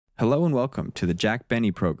Hello and welcome to the Jack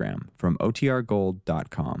Benny program from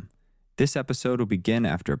OTRGold.com. This episode will begin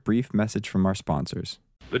after a brief message from our sponsors.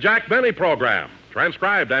 The Jack Benny program,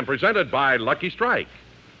 transcribed and presented by Lucky Strike,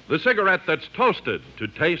 the cigarette that's toasted to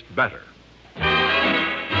taste better.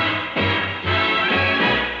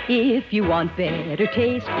 If you want better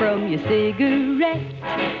taste from your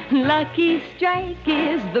cigarette, Lucky Strike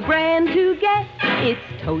is the brand to get.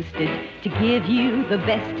 It's toasted to give you the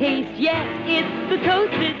best taste yet. It's the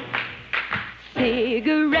toasted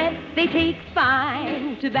cigarette. They take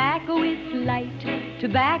fine. Tobacco, it's light.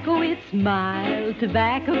 Tobacco, it's mild.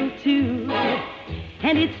 Tobacco, too.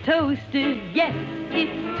 And it's toasted, yes,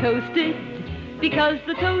 it's toasted, because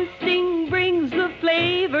the toasting brings the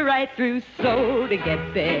flavor right through. So to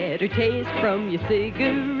get better taste from your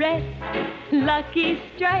cigarette, Lucky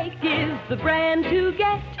Strike is the brand to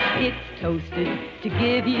get. It's toasted to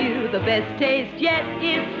give you the best taste yet.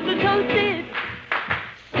 It's the toasted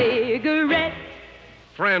cigarette.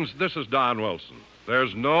 Friends, this is Don Wilson.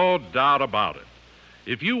 There's no doubt about it.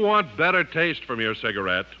 If you want better taste from your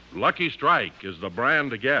cigarette, Lucky Strike is the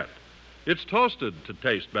brand to get. It's toasted to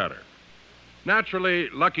taste better. Naturally,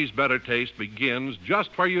 Lucky's better taste begins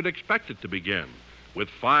just where you'd expect it to begin, with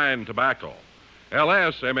fine tobacco.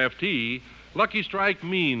 LSMFT, Lucky Strike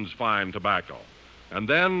means fine tobacco. And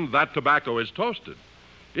then that tobacco is toasted.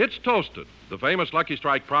 It's toasted. The famous Lucky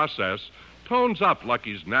Strike process tones up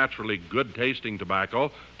Lucky's naturally good-tasting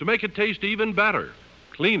tobacco to make it taste even better,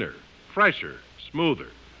 cleaner, fresher, smoother.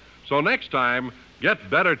 So next time, get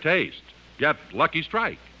better taste. Get Lucky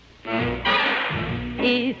Strike.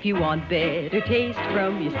 If you want better taste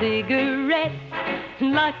from your cigarette,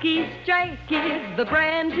 Lucky Strike is the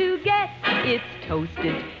brand to get. It's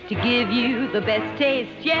toasted to give you the best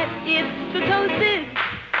taste yet. It's the toasted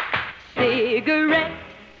cigarette.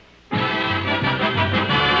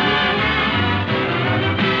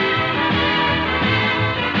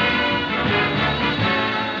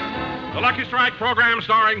 The Lucky Strike program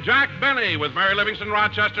starring Jack Benny with Mary Livingston,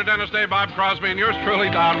 Rochester, Dennis Day, Bob Crosby, and yours truly,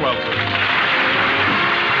 Don Wilson.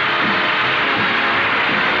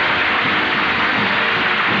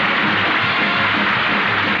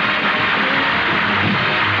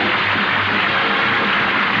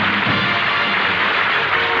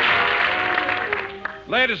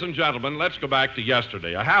 Ladies and gentlemen, let's go back to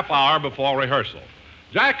yesterday, a half hour before rehearsal.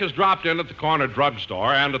 Jack has dropped in at the corner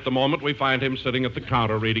drugstore, and at the moment we find him sitting at the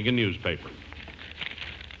counter reading a newspaper.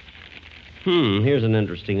 Here's an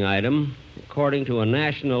interesting item. According to a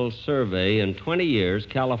national survey, in 20 years,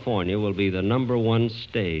 California will be the number one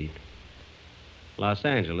state. Los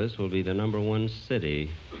Angeles will be the number one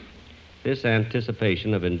city. This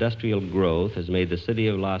anticipation of industrial growth has made the city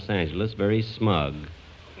of Los Angeles very smug.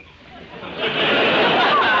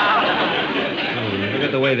 Look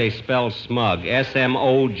at the way they spell smug.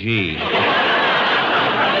 S-M-O-G.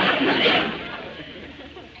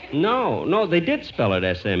 No, they did spell it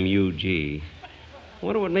S-M-U-G. I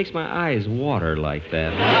wonder what makes my eyes water like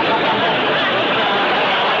that.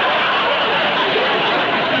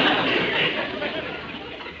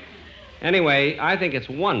 Anyway, I think it's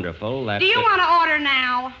wonderful that... Do you want to order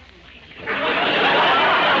now?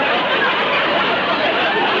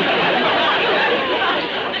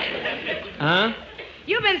 Huh?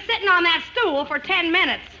 You've been sitting on that stool for 10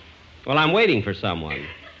 minutes. Well, I'm waiting for someone.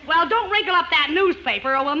 Well, don't wrinkle up that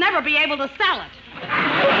newspaper or we'll never be able to sell it.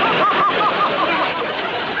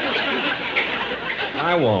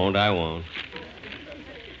 I won't.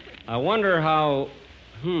 I wonder how...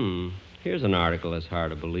 Here's an article that's hard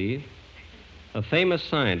to believe. A famous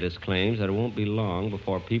scientist claims that it won't be long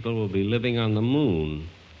before people will be living on the moon.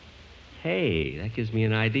 Hey, that gives me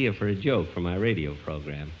an idea for a joke for my radio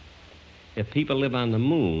program. If people live on the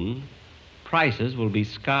moon, prices will be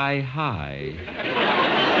sky high.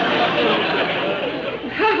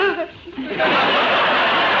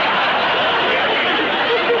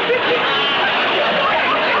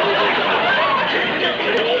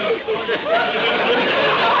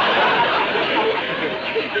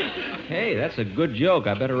 Hey, that's a good joke.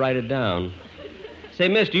 I better write it down. Say,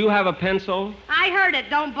 miss, do you have a pencil? I heard it.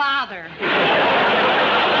 Don't bother.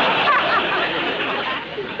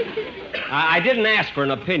 I didn't ask for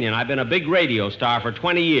an opinion. I've been a big radio star for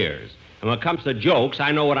 20 years. And when it comes to jokes,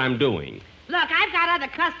 I know what I'm doing. Look, I've got other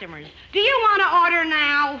customers. Do you want to order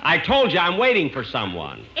now? I told you I'm waiting for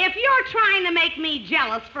someone. If you're trying to make me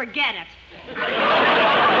jealous, forget it.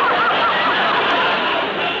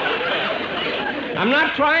 I'm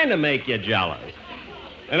not trying to make you jealous.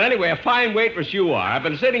 And anyway, a fine waitress you are. I've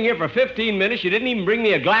been sitting here for 15 minutes. You didn't even bring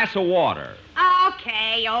me a glass of water.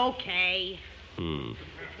 Okay.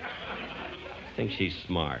 I think she's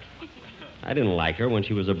smart. I didn't like her when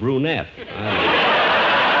she was a brunette.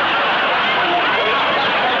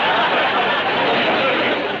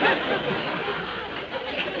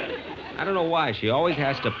 I don't know why. She always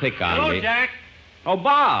has to pick on me. Hello, Jack. Oh,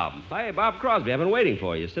 Bob. Hey, Bob Crosby. I've been waiting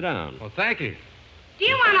for you. Sit down. Well, thank you. Do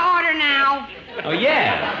you want to order now? Oh,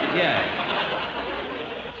 yes.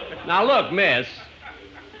 Now, look, miss.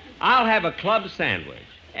 I'll have a club sandwich.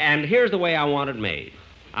 And here's the way I want it made.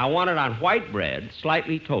 I want it on white bread,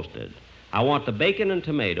 slightly toasted. I want the bacon and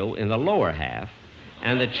tomato in the lower half,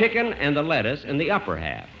 and the chicken and the lettuce in the upper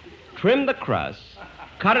half. Trim the crust,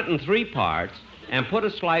 cut it in 3 parts, and put a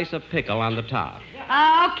slice of pickle on the top.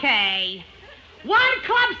 Okay. 1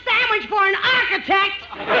 club sandwich for an architect.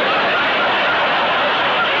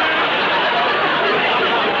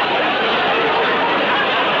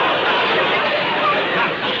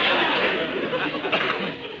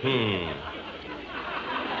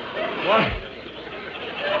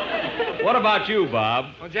 What about you,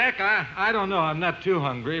 Bob? Well, Jack, I don't know. I'm not too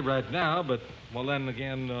hungry right now, but, well, then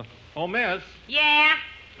again, oh, miss, Yeah?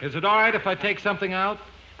 is it all right if I take something out?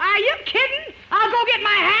 Are you kidding? I'll go get my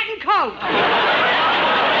hat and coat.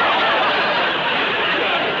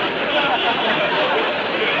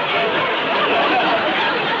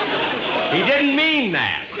 He didn't mean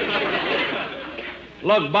that.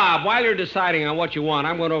 Look, Bob, while you're deciding on what you want,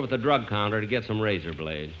 I'm going over to the drug counter to get some razor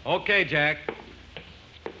blades. Okay, Jack.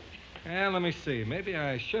 And let me see. Maybe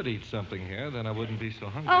I should eat something here, then I wouldn't be so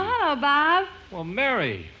hungry. Oh, hello, Bob. Well,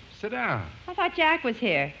 Mary, sit down. I thought Jack was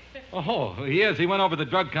here. Oh, he is. He went over to the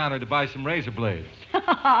drug counter to buy some razor blades. What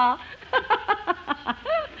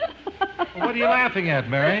are you laughing at,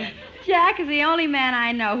 Mary? Jack is the only man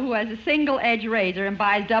I know who has a single-edge razor and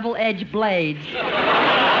buys double-edge blades.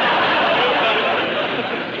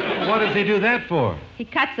 What does he do that for? He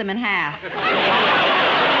cuts them in half.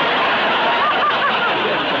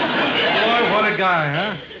 Boy, what a guy,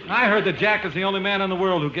 huh? I heard that Jack is the only man in the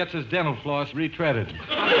world who gets his dental floss retreaded.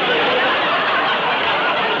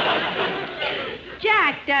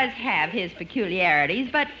 Jack does have his peculiarities,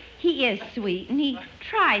 but he is sweet, and he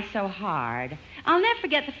tries so hard. I'll never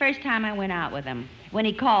forget the first time I went out with him. When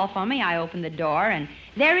he called for me, I opened the door, and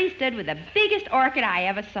there he stood with the biggest orchid I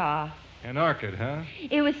ever saw. An orchid, huh?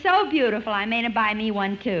 It was so beautiful, I made him buy me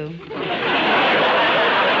one, too.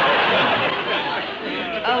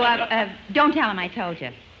 Don't tell him I told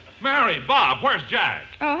you. Mary, Bob, where's Jack?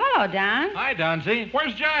 Oh, hello, Don. Hi, Donzie.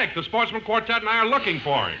 Where's Jack? The Sportsman Quartet and I are looking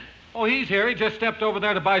for him. Oh, he's here. He just stepped over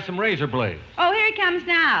there to buy some razor blades. Oh, here he comes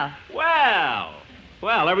now.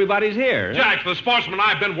 Well, everybody's here. Jack, the Sportsman and I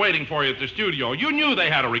have been waiting for you at the studio. You knew they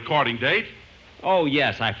had a recording date. Oh,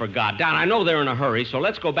 yes, I forgot. Don, I know they're in a hurry, so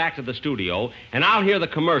let's go back to the studio, and I'll hear the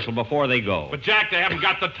commercial before they go. But, Jack, they haven't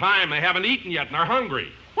got the time. They haven't eaten yet, and they're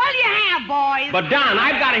hungry. What'll you have, boys? But, Don,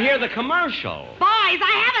 I've got to hear the commercial. Boys,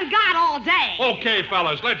 I haven't got all day. Okay,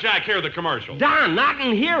 fellas, let Jack hear the commercial. Don, not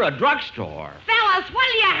in here, a drugstore. Fellas,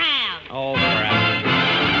 what'll you have? Oh, crap.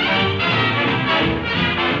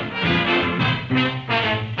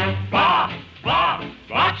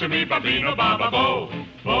 Watch me, babino, baba, bo,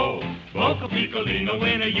 boca piccolino,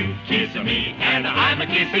 when you kiss me, and I'm a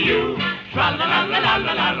kiss of you. Tra la la la la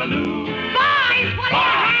la la la loo. Boys, what'll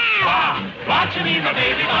you have? Watch me, my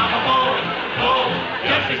baby, baba, bo,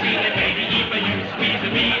 just to see that baby, even you squeeze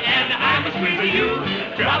me, and I'm a squeeze of you.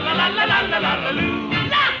 Tra la la la la la la la loo.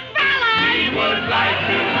 Look, fellas! We would like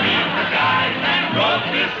to meet the guys that wrote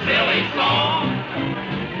this silly song.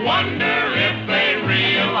 Wonder if they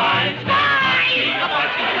realize that.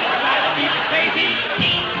 Crazy.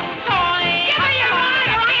 Boy, give me your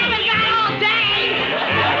order. I haven't got all day.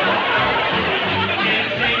 You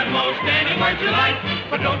can say the most any word you like,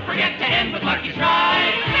 but don't forget to end with Lucky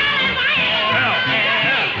Strike. L-L-L-L-T.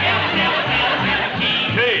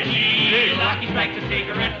 Lucky Strike's a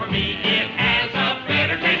cigarette for me. It has a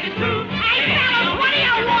better taste, it's true. Hey, fellas, what do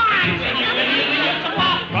you want?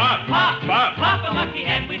 Pop a Lucky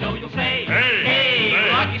and we know you'll say,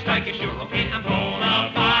 hey, Lucky Strike is sure okay. I'm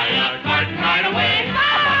gonna buy a carton right away.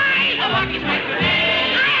 A Lucky Strike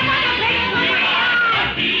today.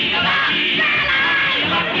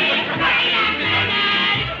 Lucky,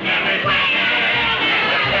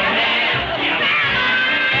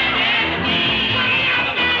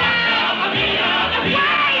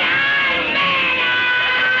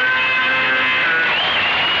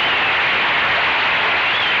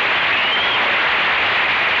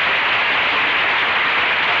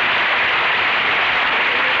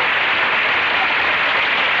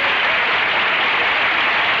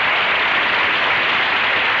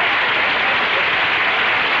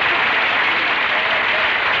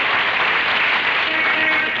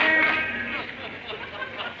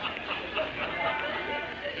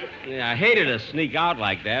 Yeah, I hated to sneak out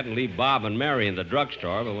like that and leave Bob and Mary in the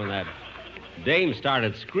drugstore, but when that dame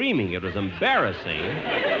started screaming, it was embarrassing.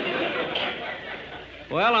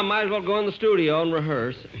 Well, I might as well go in the studio and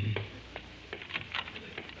rehearse.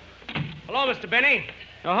 Hello, Mr. Benny.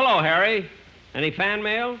 Oh, hello, Harry. Any fan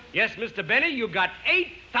mail? Yes, Mr. Benny, you got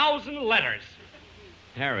 8,000 letters.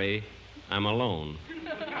 Harry, I'm alone.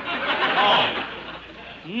 Oh,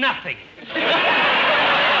 nothing.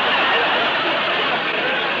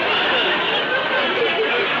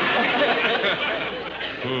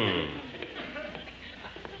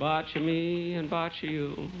 Botcha me and botcha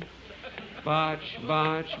you.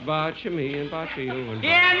 Botcha me and botcha you. And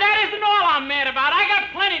Yeah, and that isn't all I'm mad about. I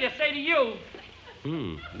got plenty to say to you.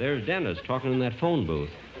 There's Dennis talking in that phone booth.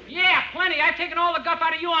 Yeah, plenty. I've taken all the guff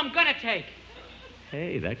out of you I'm gonna take.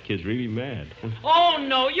 Hey, that kid's really mad. Oh,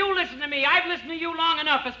 no, you listen to me. I've listened to you long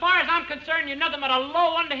enough. As far as I'm concerned, you're nothing but a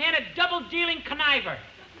low, underhanded, double-dealing conniver.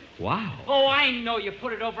 Wow. Oh, I know you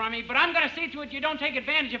put it over on me, but I'm gonna see to it you don't take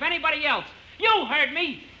advantage of anybody else. You heard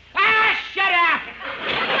me. Ah, shut up!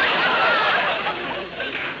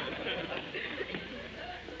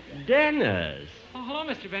 Dennis. Oh, hello,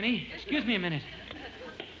 Mr. Benny. Excuse me a minute.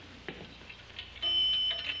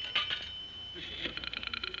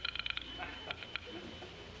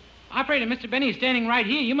 Operator, Mr. Benny is standing right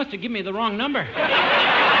here. You must have given me the wrong number.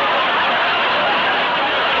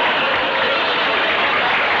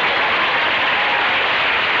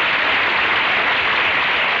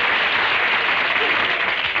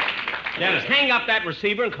 Dennis, hang up that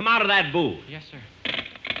receiver and come out of that booth. Yes, sir.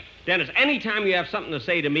 Dennis, anytime you have something to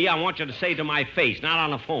say to me, I want you to say to my face, not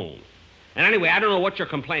on the phone. And anyway, I don't know what you're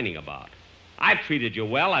complaining about. I've treated you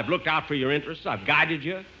well. I've looked out for your interests. I've guided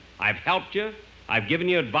you. I've helped you. I've given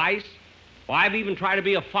you advice. Well, I've even tried to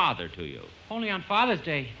be a father to you. Only on Father's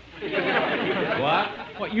Day. What?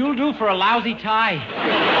 What you'll do for a lousy tie.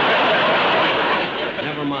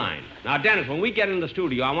 Never mind. Now, Dennis, when we get in the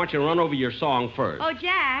studio, I want you to run over your song first. Oh,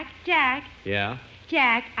 Jack. Yeah?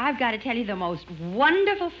 Jack, I've got to tell you the most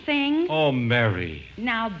wonderful thing. Oh, Mary.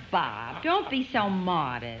 Now, Bob, don't be so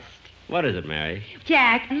modest. What is it, Mary?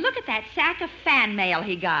 Jack, look at that sack of fan mail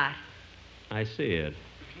he got. I see it.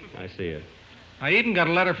 I even got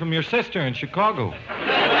a letter from your sister in Chicago.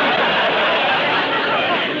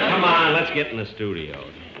 Come on, let's get in the studio.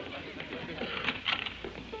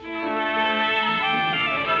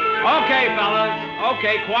 Okay, fellas.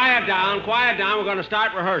 Okay, quiet down. We're going to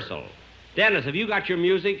start rehearsal. Dennis, have you got your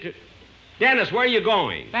music? Dennis, where are you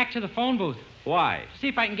going? Back to the phone booth. Why? See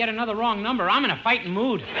if I can get another wrong number. I'm in a fighting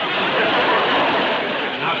mood. Now,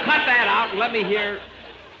 cut that out and let me hear...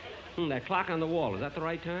 that clock on the wall. Is that the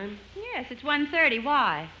right time? Yes, it's 1:30.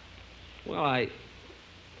 Why? Well,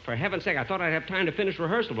 for heaven's sake, I thought I'd have time to finish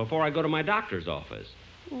rehearsal before I go to my doctor's office.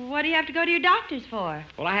 What do you have to go to your doctor's for?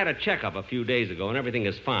 Well, I had a checkup a few days ago, and everything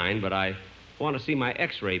is fine, but I want to see my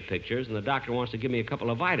x-ray pictures, and the doctor wants to give me a couple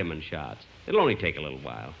of vitamin shots. It'll only take a little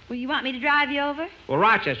while. Well, you want me to drive you over? Well,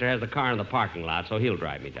 Rochester has the car in the parking lot, so he'll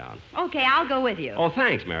drive me down. Okay, I'll go with you. Oh,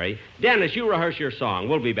 thanks, Mary. Dennis, you rehearse your song.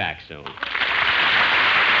 We'll be back soon.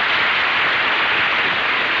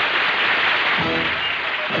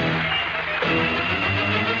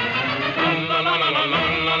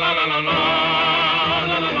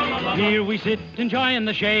 Here we sit enjoying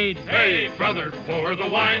the shade. Hey, brother, pour the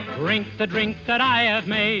wine. Drink the drink that I have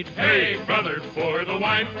made. Hey, brother, pour the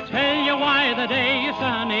wine. Tell you why the day is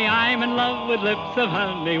sunny. I'm in love with lips of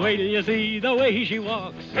honey. Wait till you see the way she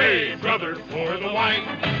walks. Hey, brother, pour the wine.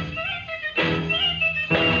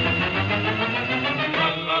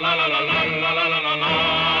 La la la la la la la la la la.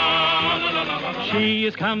 She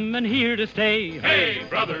is coming here to stay. Hey,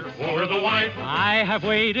 brother, pour the wine. I have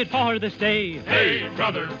waited for this day. Hey,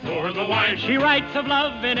 brother, pour the wine. She writes of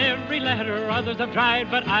love in every letter. Others have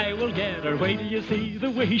tried, but I will get her. Wait till you see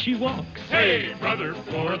the way she walks. Hey, brother,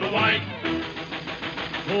 pour the wine.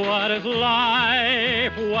 What is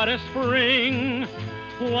life? What is spring?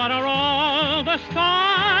 What are all the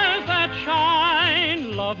stars that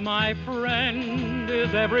shine? Love, my friend,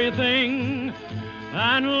 is everything,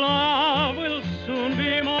 and love will soon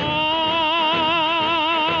be mine.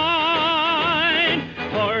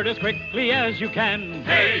 Pour it as quickly as you can.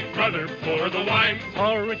 Hey, brother, pour the wine.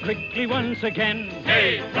 Pour it quickly once again.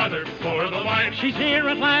 Hey, brother, pour the wine. She's here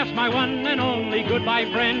at last, my one and only. Goodbye,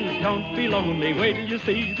 friends, don't be lonely. Wait till you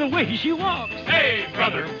see the way she walks. Hey,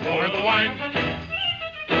 brother, pour the wine.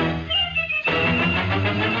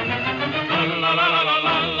 La la la la la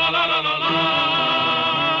la la la la la.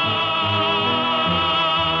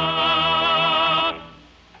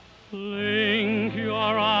 Blink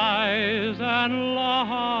your eyes and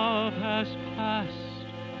love has passed.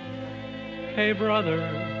 Hey, brother,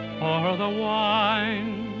 for the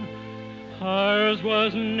wine. Hers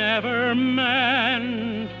was never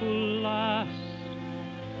meant to last.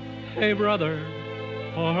 Hey, brother,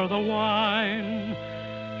 for the wine.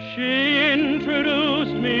 She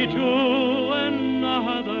introduced me to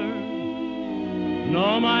another.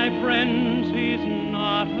 No, my friends, he's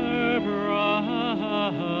not her brother.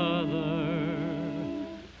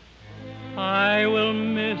 I will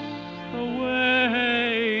miss the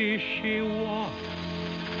way she walks.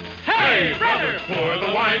 Hey, brother, pour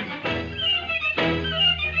the wine.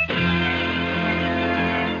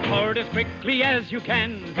 Pour it as quickly as you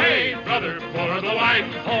can. Hey, brother, pour the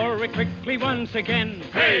wine. Pour it quickly once again.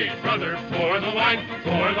 Hey, brother, pour the wine.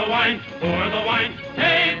 Pour the wine. Pour the wine.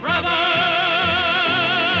 Hey, brother!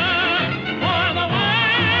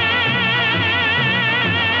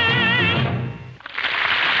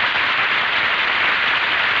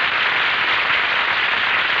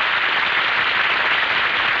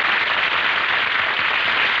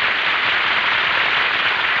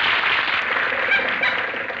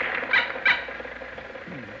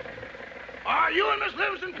 Are you and Miss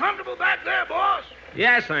Livingston comfortable back there, boss?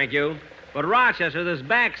 Yes, thank you. But, Rochester, this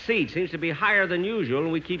back seat seems to be higher than usual,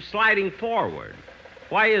 and we keep sliding forward.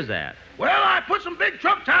 Why is that? Well, I put some big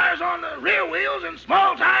truck tires on the rear wheels and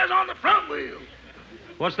small tires on the front wheels.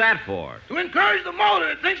 What's that for? To encourage the motor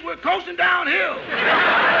that thinks we're coasting downhill.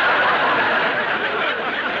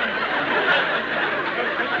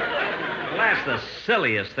 Well, that's the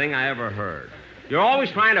silliest thing I ever heard. You're always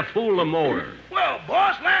trying to fool the motor. Well,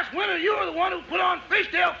 boss, last winter you were the one who put on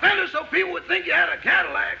fishtail fenders so people would think you had a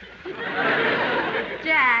Cadillac.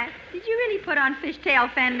 Jack, did you really put on fishtail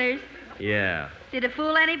fenders? Yeah. Did it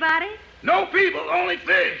fool anybody? No people, only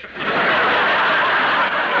fish.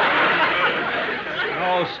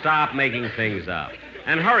 Oh, stop making things up.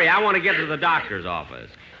 And hurry, I want to get to the doctor's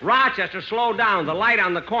office. Rochester, slow down. The light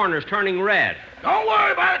on the corner's turning red. Don't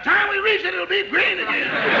worry, by the time we reach it, it'll be green again.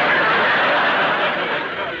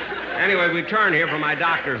 Anyway, we turn here for my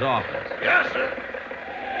doctor's office. Yes, sir.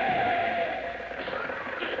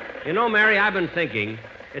 You know, Mary, I've been thinking,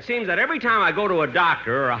 it seems that every time I go to a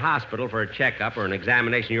doctor or a hospital for a checkup or an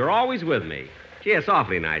examination, you're always with me. Gee, it's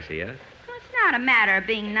awfully nice of you. Well, it's not a matter of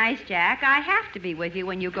being nice, Jack. I have to be with you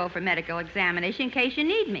when you go for medical examination in case you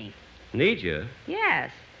need me. Need you?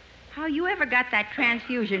 Yes. How you ever got that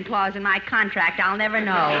transfusion clause in my contract, I'll never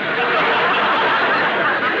know.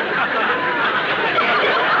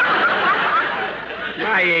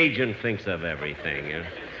 My agent thinks of everything.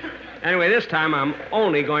 Anyway, this time I'm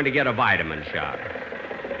only going to get a vitamin shot.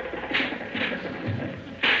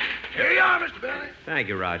 Here you are, Mr. Benny. Thank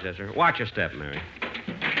you, Rochester. Watch your step, Mary.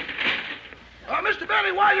 Mr.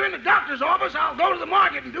 Benny, while you're in the doctor's office, I'll go to the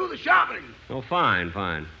market and do the shopping. Oh, fine,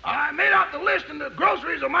 fine. I made out the list, and the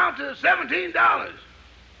groceries amount to $17.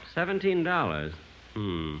 $17?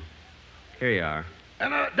 Here you are.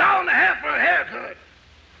 And $1.50 for a haircut.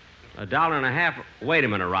 $1.50? Wait a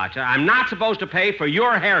minute, Rochester. I'm not supposed to pay for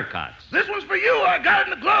your haircuts. This one's for you. I got it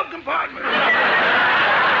in the glove compartment.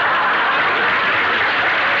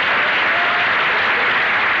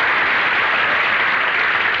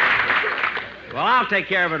 Well, I'll take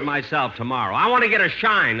care of it myself tomorrow. I want to get a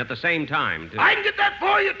shine at the same time, too. I can get that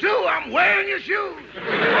for you, too. I'm wearing your shoes.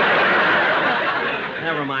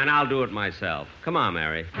 Never mind. I'll do it myself. Come on,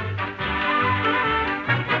 Mary.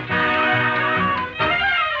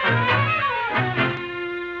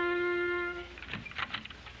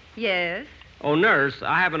 Yes? Oh, nurse,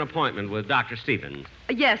 I have an appointment with Dr. Stevens.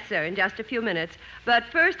 Yes, sir, in just a few minutes. But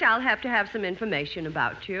first, I'll have to have some information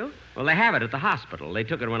about you. Well, they have it at the hospital. They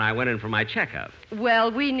took it when I went in for my checkup.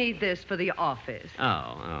 Well, we need this for the office.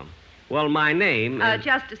 Oh. Well, my name is...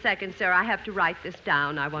 Just a second, sir. I have to write this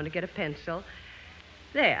down. I want to get a pencil.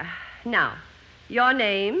 There. Now, your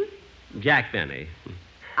name? Jack Benny.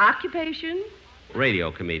 Occupation?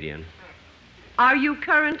 Radio comedian. Are you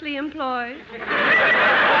currently employed?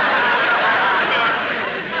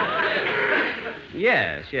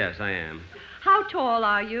 Yes, I am. How tall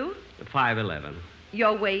are you? 5'11".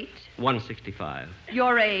 Your weight? 165.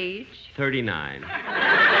 Your age? 39.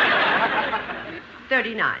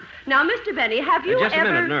 39. Now, Mr. Benny, have you Just ever...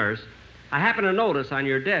 a minute, nurse. I happen to notice on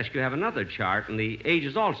your desk you have another chart, and the age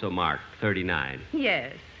is also marked 39.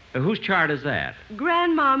 Yes. Whose chart is that?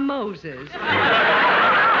 Grandma Moses.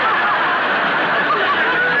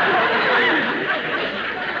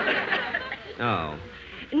 Oh.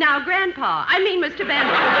 Now, Grandpa, Mr. Benny.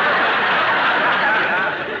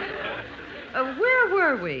 Where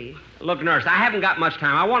were we? Look, nurse, I haven't got much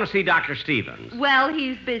time. I want to see Dr. Stevens. Well,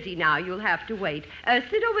 he's busy now. You'll have to wait.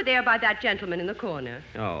 Sit over there by that gentleman in the corner.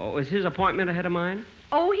 Oh, is his appointment ahead of mine?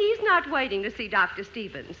 Oh, he's not waiting to see Dr.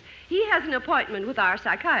 Stevens. He has an appointment with our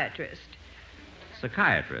psychiatrist.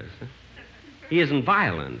 Psychiatrist? Huh? He isn't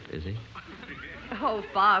violent, is he? Oh,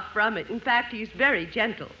 far from it. In fact, he's very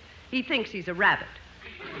gentle. He thinks he's a rabbit.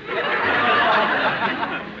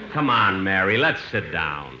 Come on, Mary, let's sit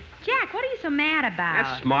down. Jack, what are you so mad about?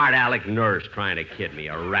 That smart aleck nurse trying to kid me,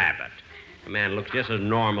 a rabbit. The man looks just as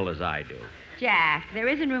normal as I do. Jack, there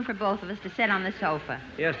isn't room for both of us to sit on the sofa.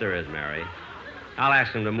 Yes, there is, Mary. I'll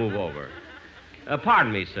ask him to move over.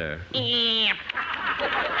 Pardon me, sir. Yeah.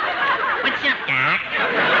 What's up, Doc?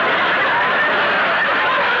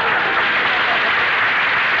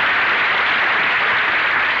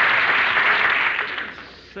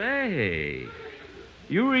 Say,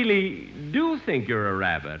 you really do think you're a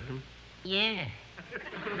rabbit? Yeah.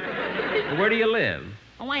 Where do you live?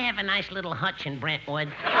 Oh, I have a nice little hutch in Brentwood.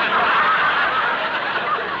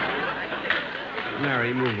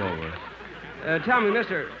 Mary, move over. Tell me,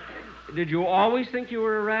 mister, did you always think you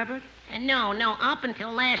were a rabbit? No. Up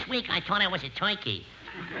until last week, I thought I was a turkey.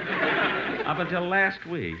 Up until last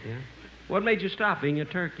week, yeah? What made you stop being a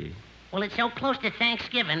turkey? Well, it's so close to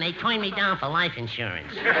Thanksgiving, they turned me down for life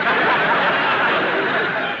insurance.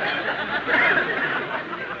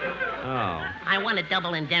 Oh. I want a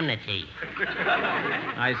double indemnity.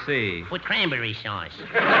 I see. With cranberry sauce.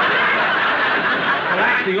 Well,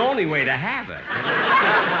 that's the only way to have it.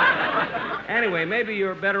 Anyway, maybe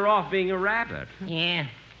you're better off being a rabbit. Yeah.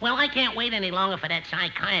 Well, I can't wait any longer for that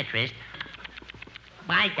psychiatrist.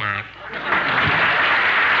 Bye, Doc.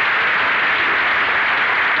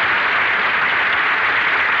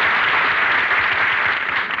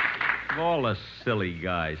 Of all the silly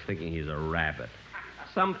guys thinking he's a rabbit.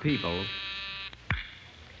 Some people...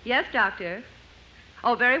 Yes, doctor?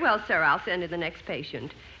 Oh, very well, sir. I'll send in the next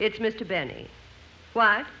patient. It's Mr. Benny.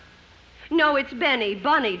 What? No, it's Benny.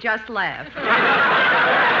 Bunny just left.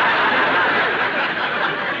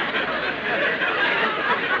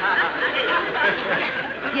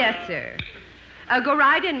 Yes, sir. Go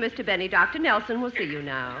right in, Mr. Benny. Dr. Nelson will see you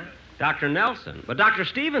now. Dr. Nelson? But Dr.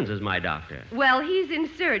 Stevens is my doctor. Well, he's in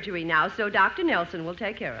surgery now, so Dr. Nelson will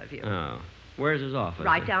take care of you. Oh. Where's his office?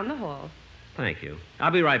 Right down the hall. Thank you.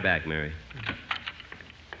 I'll be right back, Mary.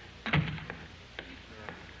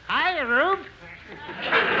 Hi, Rube.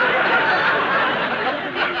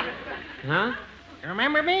 Huh? You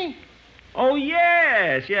remember me? Oh,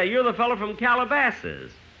 yes. Yeah, you're the fellow from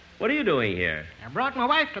Calabasas. What are you doing here? I brought my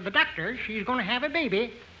wife to the doctor. She's going to have a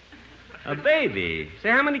baby. A baby? Say,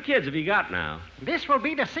 how many kids have you got now? This will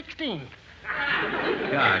be the 16th.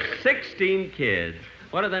 Gosh, 16 kids.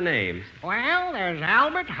 What are their names? Well, there's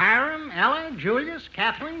Albert, Hiram, Ella, Julius,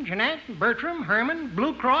 Catherine, Jeanette, Bertram, Herman,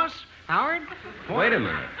 Blue Cross, Howard. Wait a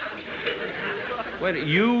minute. Wait,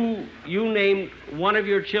 you named one of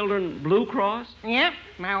your children Blue Cross? Yep.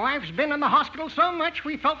 My wife's been in the hospital so much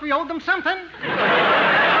we felt we owed them something.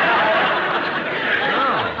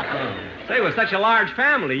 Say, with such a large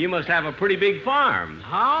family, you must have a pretty big farm.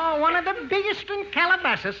 Oh, one of the biggest in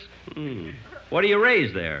Calabasas. What do you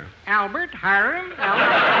raise there? Albert, Hiram, Ella.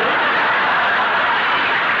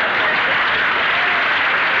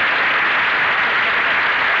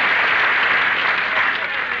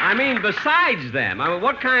 I mean, besides them,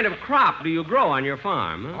 what kind of crop do you grow on your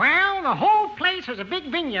farm? Huh? Well, the whole place is a big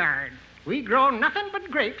vineyard. We grow nothing but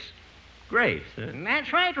grapes. Grapes, huh?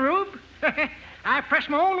 That's right, Rube. I press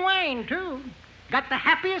my own wine, too. Got the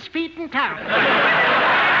happiest feet in town.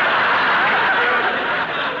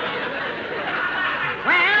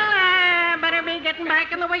 Well, I better be getting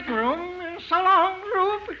back in the waiting room. So long,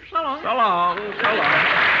 Rube. So long. So long. So long.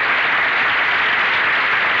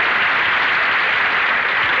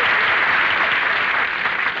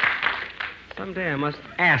 Someday I must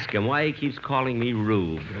ask him why he keeps calling me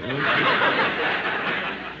Rube.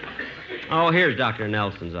 Oh, here's Dr.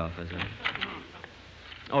 Nelson's office. Huh?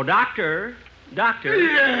 Oh, Doctor. Doctor.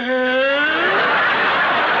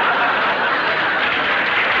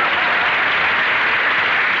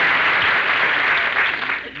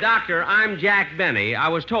 Doctor, I'm Jack Benny. I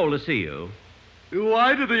was told to see you.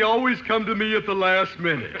 Why do they always come to me at the last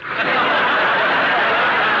minute?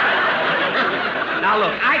 Now,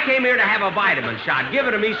 look, I came here to have a vitamin shot. Give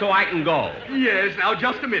it to me so I can go. Yes, now,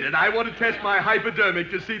 just a minute. I want to test my hypodermic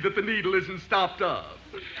to see that the needle isn't stopped up.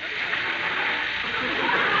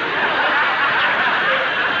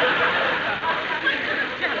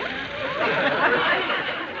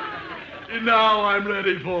 Now I'm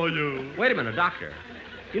ready for you. Wait a minute, Doctor.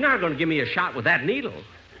 You're not going to give me a shot with that needle.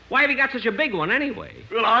 Why have you got such a big one anyway?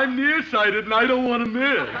 Well, I'm nearsighted and I don't want to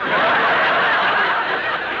miss.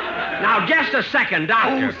 Now, just a second,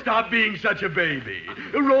 Doctor. Oh, stop being such a baby.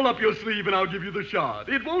 Roll up your sleeve and I'll give you the shot.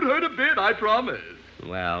 It won't hurt a bit, I promise.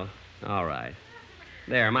 Well, all right.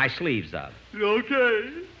 There, my sleeve's up.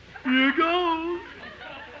 Okay. Here goes.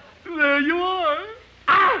 There you are.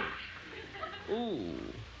 Ouch! Ooh.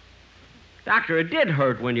 Doctor, it did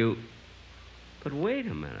hurt when you... But wait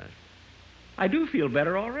a minute. I do feel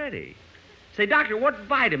better already. Say, Doctor, what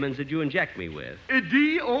vitamins did you inject me with?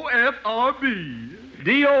 D-O-F-R-B.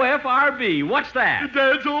 D-O-F-R-B. What's that?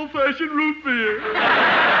 Dad's old-fashioned root beer.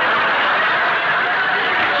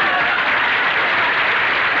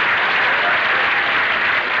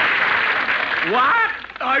 What?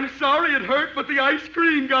 I'm sorry it hurt, but the ice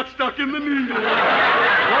cream got stuck in the needle. Well,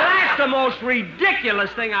 that's the most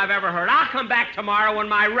ridiculous thing I've ever heard. I'll come back tomorrow when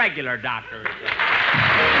my regular doctor is there.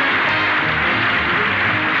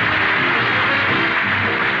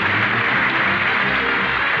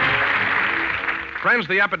 Friends,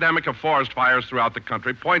 the epidemic of forest fires throughout the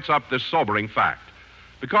country points up this sobering fact.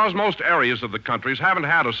 Because most areas of the country haven't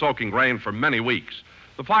had a soaking rain for many weeks,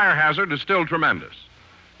 the fire hazard is still tremendous.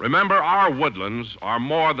 Remember, our woodlands are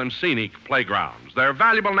more than scenic playgrounds. They're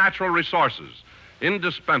valuable natural resources,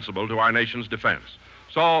 indispensable to our nation's defense.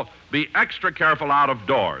 So be extra careful out of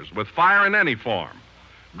doors with fire in any form.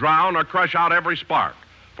 Drown or crush out every spark,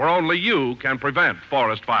 for only you can prevent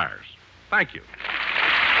forest fires. Thank you.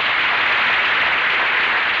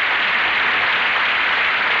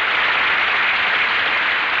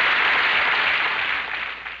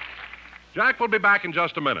 Jack will be back in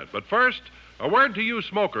just a minute, but first, a word to you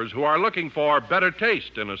smokers who are looking for better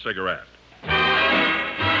taste in a cigarette.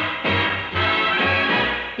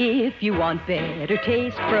 If you want better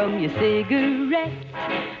taste from your cigarette,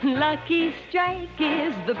 Lucky Strike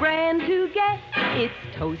is the brand to get. It's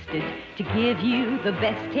toasted to give you the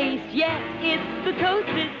best taste yet. It's the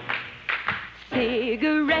toasted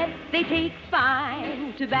cigarette. They take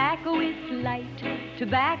fine. Tobacco is light.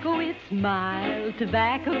 Tobacco is mild.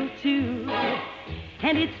 Tobacco, too.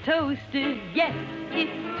 And it's toasted. Yes,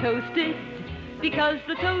 it's toasted. Because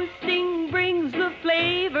the toasting brings the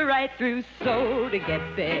flavor right through. So to get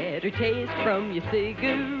better taste from your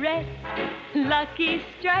cigarette, Lucky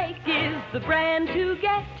Strike is the brand to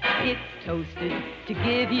get. It's toasted to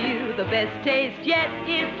give you the best taste yet.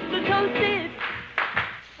 It's the toasted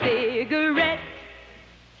cigarette.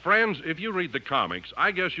 Friends, if you read the comics, I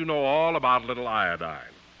guess you know all about Little Iodine.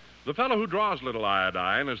 The fellow who draws Little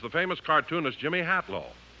Iodine is the famous cartoonist Jimmy Hatlow.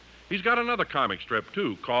 He's got another comic strip,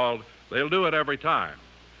 too, called They'll Do It Every Time.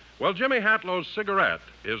 Well, Jimmy Hatlow's cigarette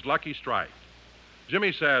is Lucky Strike.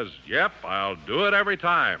 Jimmy says, yep, I'll do it every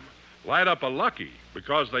time. Light up a Lucky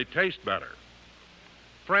because they taste better.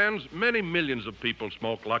 Friends, many millions of people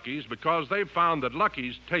smoke Luckies because they've found that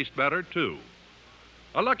Luckies taste better, too.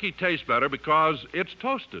 A Lucky tastes better because it's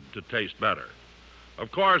toasted to taste better.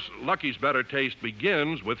 Of course, Lucky's better taste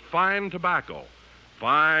begins with fine tobacco.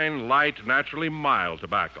 Fine, light, naturally mild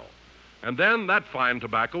tobacco. And then that fine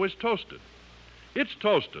tobacco is toasted. It's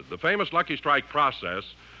toasted. The famous Lucky Strike process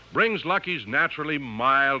brings Lucky's naturally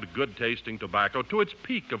mild, good-tasting tobacco to its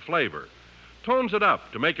peak of flavor, tones it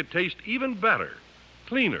up to make it taste even better,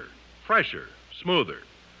 cleaner, fresher, smoother.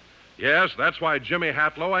 Yes, that's why Jimmy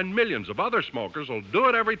Hatlow and millions of other smokers will do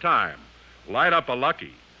it every time. Light up a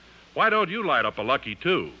Lucky. Why don't you light up a Lucky,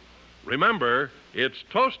 too? Remember, it's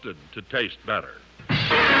toasted to taste better.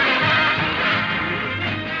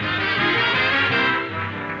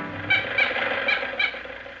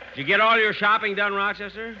 Did you get all your shopping done,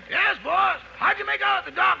 Rochester? Yes, boss. How'd you make out at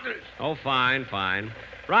the doctor's? Oh, fine, fine.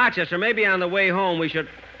 Rochester, maybe on the way home we should...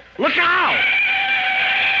 Look out!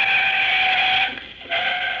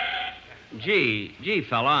 Gee,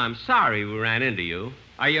 fella, I'm sorry we ran into you.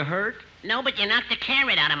 Are you hurt? No, but you knocked the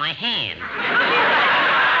carrot out of my hand.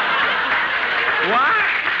 What?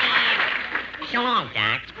 So long,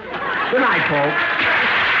 Doc. Good night, folks.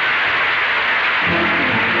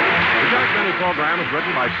 The Jack Benny program is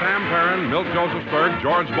written by Sam Perrin, Milt Josephsberg,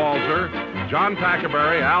 George Balzer, John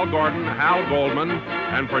Tackerberry, Al Gordon, Hal Goldman,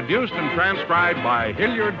 and produced and transcribed by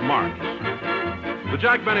Hilliard Marks. The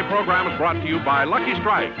Jack Benny program is brought to you by Lucky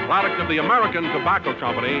Strike, product of the American Tobacco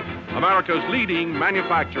Company, America's leading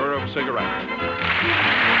manufacturer of cigarettes.